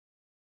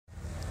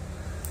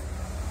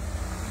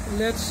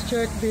Let's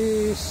check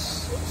this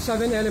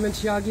 7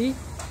 elements Yagi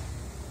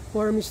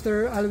for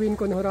Mr. Alwin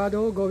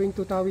Conjurado going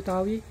to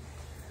Tawi-Tawi.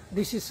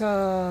 This is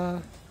a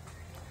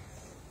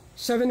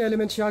 7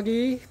 elements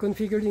Yagi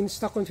configured in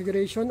stock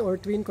configuration or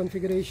twin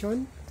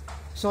configuration.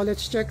 So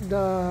let's check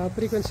the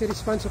frequency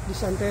response of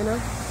this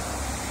antenna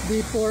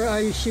before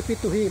I ship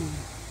it to him.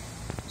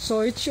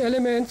 So each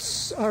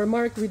elements are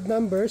marked with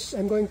numbers.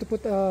 I'm going to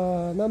put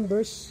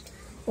numbers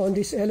on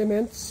these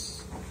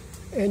elements,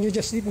 and you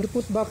just need to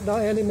put back the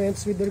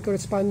elements with the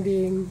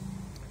corresponding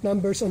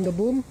numbers on the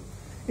boom.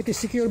 It is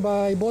secured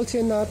by bolts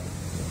and nut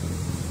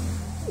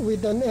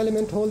with an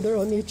element holder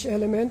on each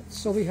element.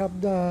 So we have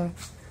the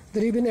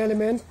ribbon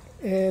element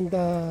and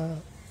the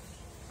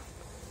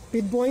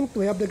feed point.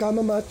 We have the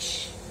gamma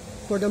match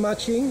for the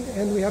matching,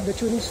 and we have the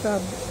tuning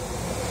stub,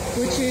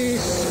 which is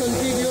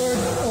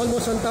configured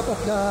almost on top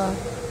of the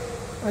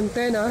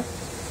antenna.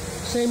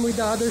 Same with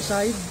the other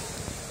side.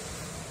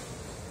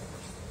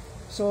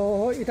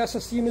 So it has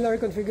a similar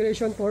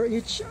configuration for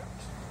each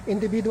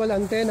individual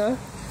antenna.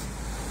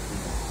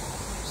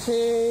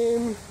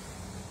 Same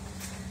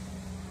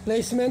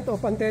placement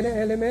of antenna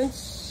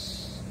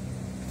elements.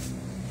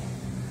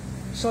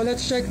 So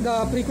let's check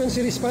the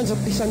frequency response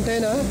of this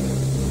antenna.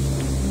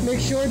 Make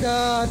sure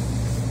that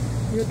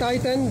you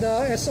tighten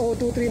the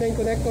SO239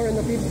 connector and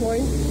the feed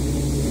point.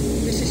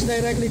 This is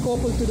directly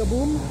coupled to the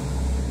boom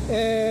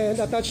and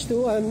attached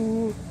to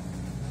an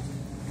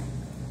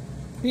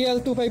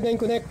PL259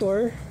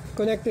 connector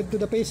connected to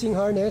the pacing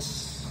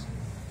harness,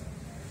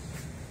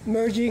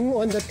 merging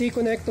on the T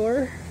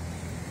connector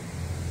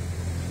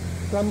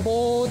from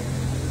both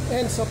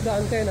ends of the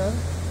antenna.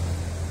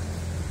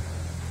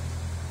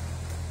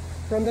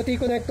 From the T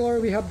connector,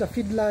 we have the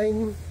feed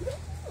line,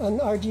 an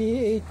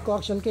RG8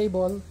 coaxial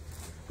cable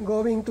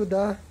going to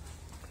the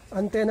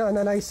antenna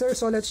analyzer.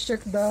 So let's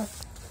check the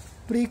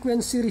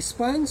frequency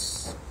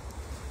response.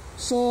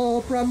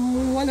 So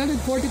from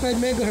 145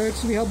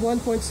 megahertz, we have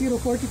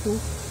 1.042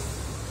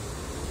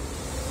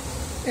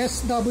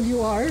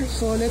 SWR.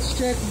 So let's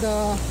check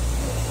the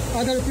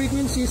other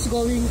frequencies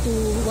going to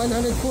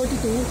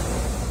 142.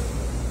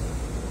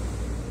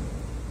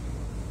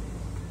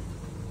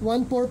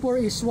 144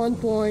 is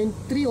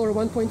 1.3 or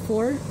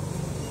 1.4.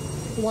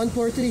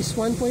 143 is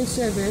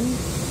 1.7.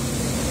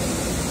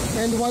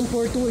 And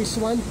 142 is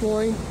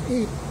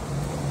 1.8.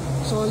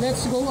 So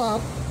let's go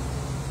up.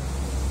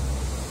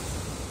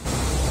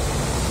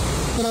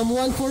 From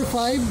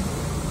 145,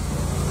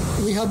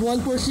 we have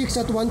 146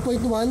 at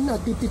 1.1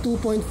 at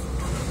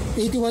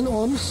 52.81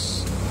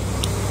 ohms.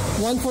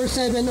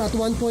 147 at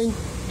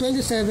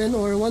 1.27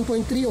 or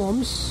 1.3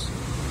 ohms.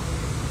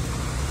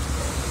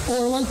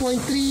 Or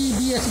 1.3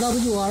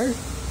 BSWR.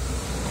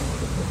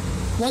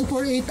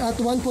 148 at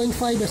 1.5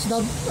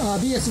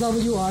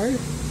 BSWR.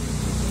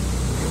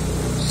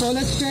 So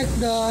let's check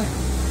the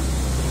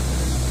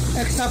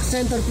exact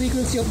center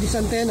frequency of this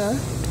antenna.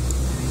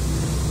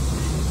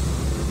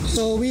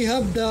 So we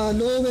have the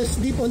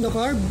lowest dip on the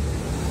carb,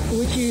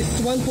 which is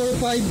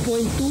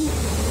 145.2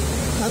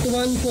 at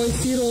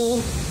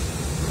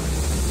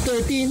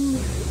 1.013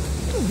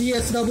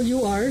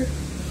 VSWR.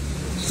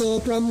 So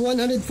from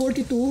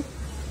 142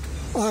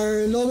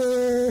 our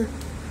lower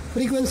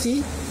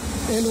frequency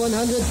and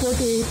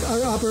 148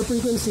 our upper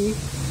frequency,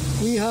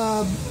 we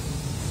have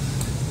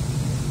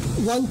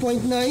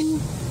 1.9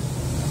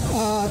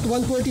 at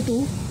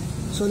 142.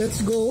 So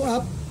let's go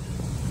up.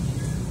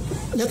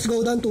 Let's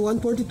go down to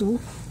 142.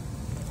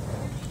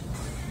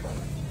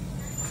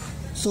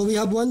 So we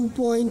have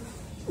 1.9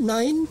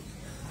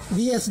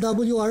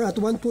 VSWR at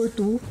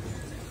 142.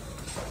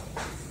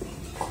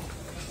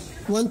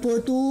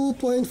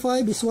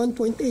 142.5 is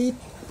 1.8.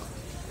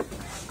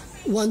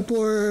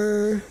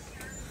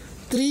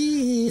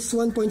 143 is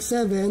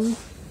 1.7.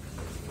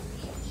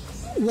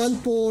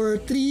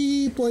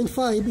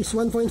 143.5 is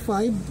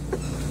 1.5.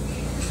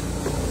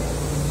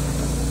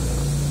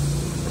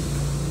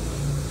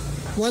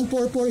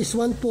 144 is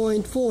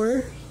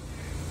 1.4.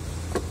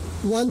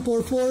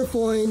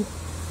 144.5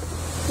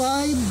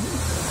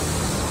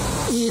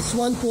 is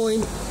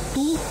 1.2.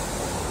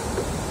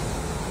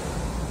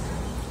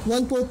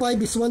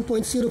 145 is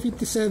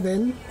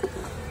 1.057.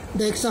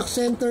 The exact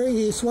center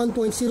is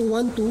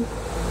 1.012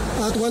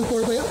 at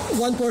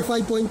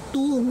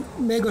 145.2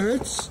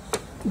 megahertz,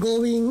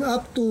 going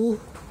up to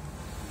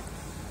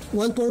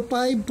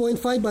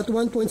 145.5 at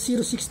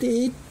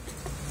 1.068.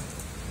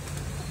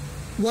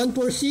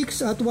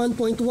 146 at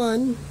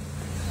 1.1,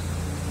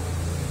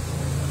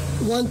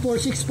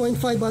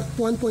 146.5 at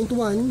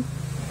 1.1,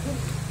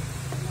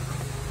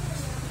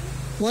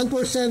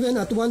 147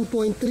 at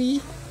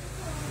 1.3,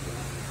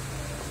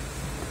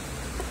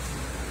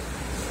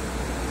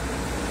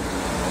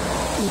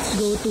 let's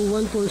go to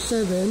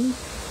 147,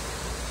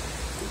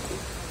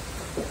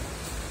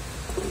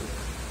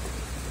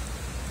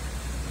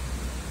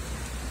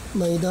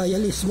 my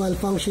dial is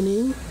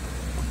malfunctioning.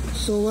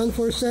 So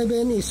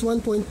 147 is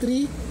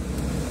 1.3,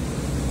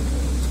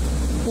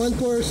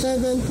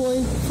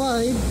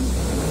 147.5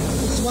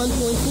 is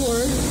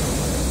 1.4,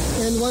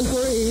 and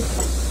 148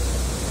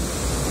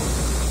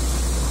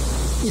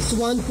 It's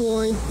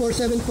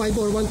 1.475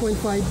 or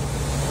 1.5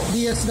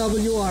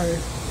 DSWR.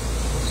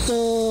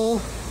 So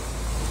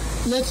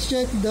let's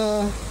check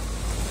the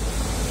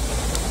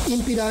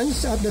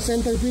impedance at the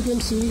center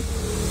frequency.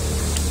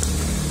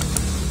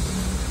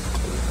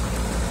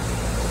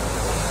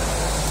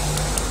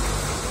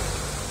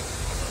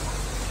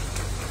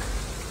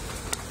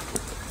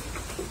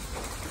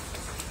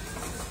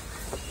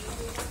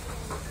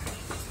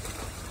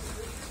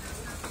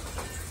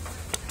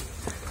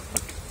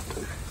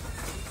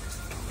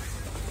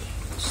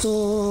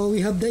 So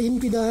we have the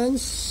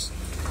impedance.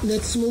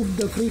 Let's move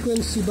the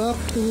frequency back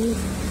to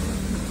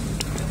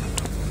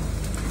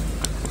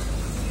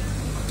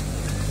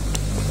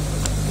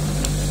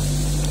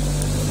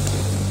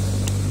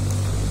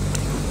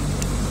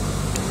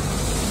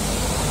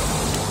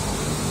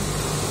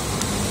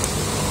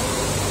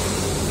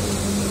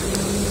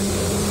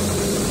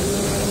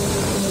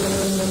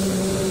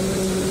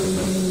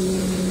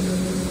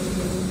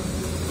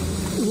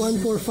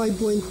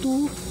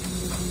 145.2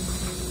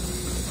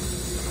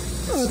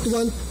 at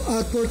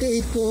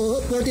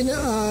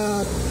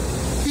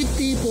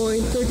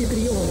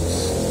 50.33 ohms.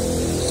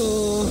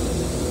 So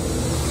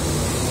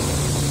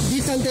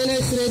this antenna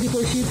is ready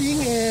for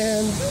shipping,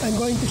 and I'm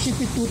going to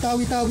ship it to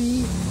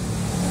Tawi-Tawi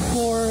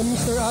for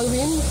Mr.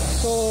 Alvin.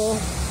 So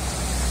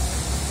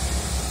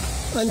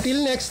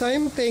until next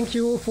time, thank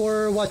you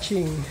for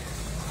watching.